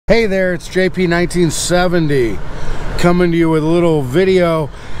Hey there, it's JP1970 coming to you with a little video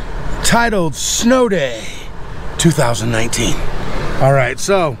titled Snow Day 2019. Alright,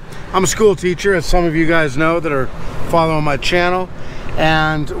 so I'm a school teacher, as some of you guys know that are following my channel,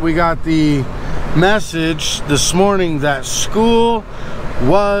 and we got the message this morning that school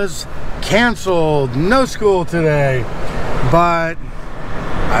was canceled. No school today, but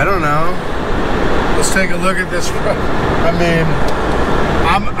I don't know. Let's take a look at this.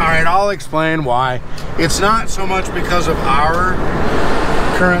 Alright, I'll explain why. It's not so much because of our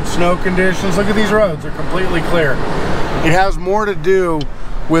current snow conditions. Look at these roads, they're completely clear. It has more to do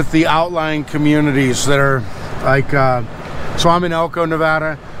with the outlying communities that are like, so I'm in Elko,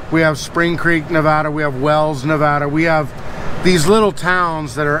 Nevada. We have Spring Creek, Nevada. We have Wells, Nevada. We have these little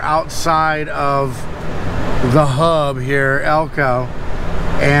towns that are outside of the hub here, Elko,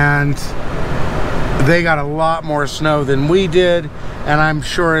 and they got a lot more snow than we did, and I'm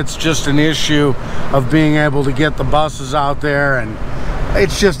sure it's just an issue of being able to get the buses out there, and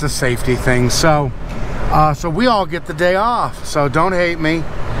it's just a safety thing. So so we all get the day off, so don't hate me.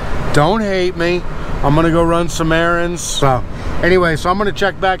 Don't hate me. I'm gonna go run some errands. So anyway, so I'm gonna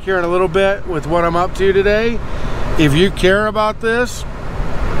check back here in a little bit with what I'm up to today. If you care about this,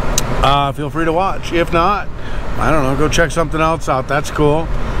 feel free to watch. If not, I don't know, go check something else out. That's cool.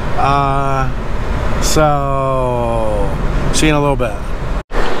 So see you in a little bit.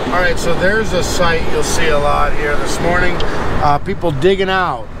 All right, so there's a sight you'll see a lot here this morning. People digging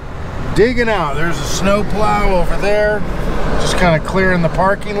out. There's a snow plow over there, just kind of clearing the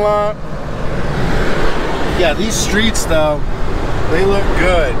parking lot. Yeah, these streets though, they look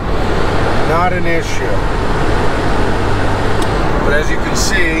good. Not an issue. But as you can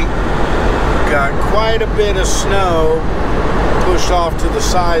see, got quite a bit of snow pushed off to the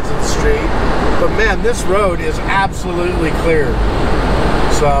sides of the street. But man, this road is absolutely clear.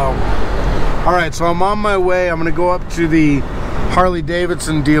 So, all right, so I'm on my way. I'm gonna go up to the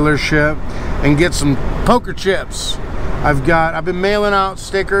Harley-Davidson dealership and get some poker chips. I've been mailing out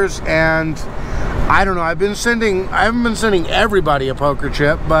stickers, and I don't know, I haven't been sending everybody a poker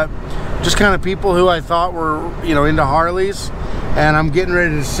chip, but just kind of people who I thought were, you know, into Harleys. And I'm getting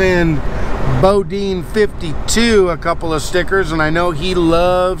ready to send Bodine 52 a couple of stickers, and I know he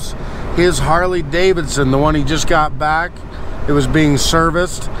loves his Harley-Davidson, the one he just got back. It was being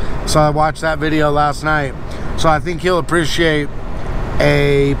serviced, so I watched that video last night. So I think he'll appreciate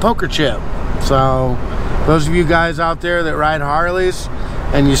a poker chip. So those of you guys out there that ride Harleys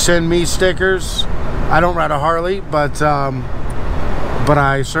and you send me stickers, I don't ride a Harley, but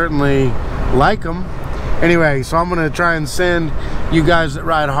I certainly like them. Anyway, so I'm gonna try and send you guys that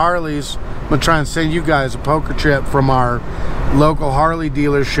ride Harleys, I'm gonna try and send you guys a poker chip from our local Harley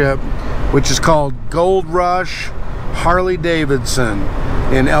dealership, which is called Gold Rush Harley-Davidson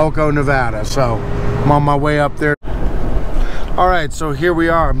in Elko, Nevada. So I'm on my way up there. All right, so here we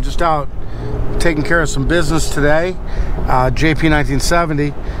are. I'm just out taking care of some business today,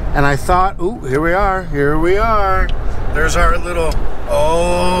 JP1970, and I thought, ooh, here we are. There's our little,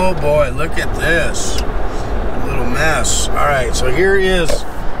 oh boy, look at this. Little mess. All right, so here is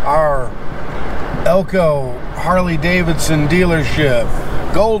our Elko Harley-Davidson dealership,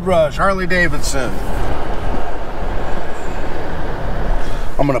 Gold Rush Harley-Davidson.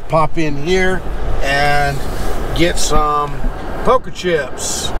 I'm gonna pop in here and get some poker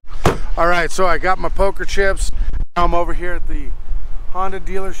chips. All right, so I got my poker chips. Now I'm over here at the Honda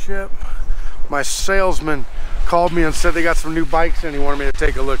dealership. My salesman called me and said they got some new bikes and he wanted me to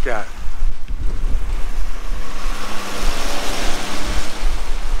take a look at.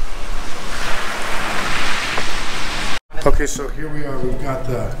 Okay, so here we are. We've got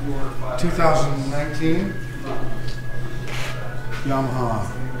the 2019 Yamaha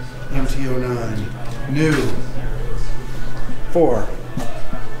MT-09 new for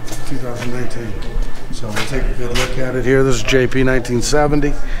 2019. So we'll take a good look at it here. This is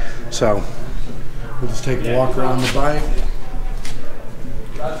JP1970. So we'll just take a walk around the bike.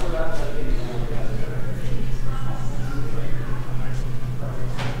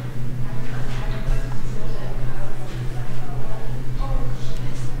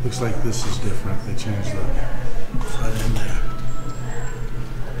 Looks like this is different. They changed the front end there.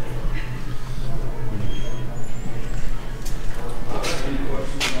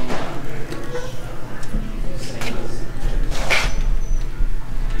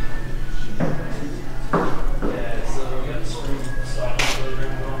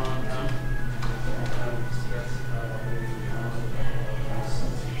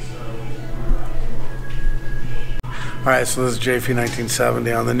 All right, so this is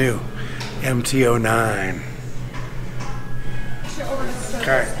JP1970 on the new MT-09.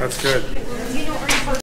 Okay, that's good.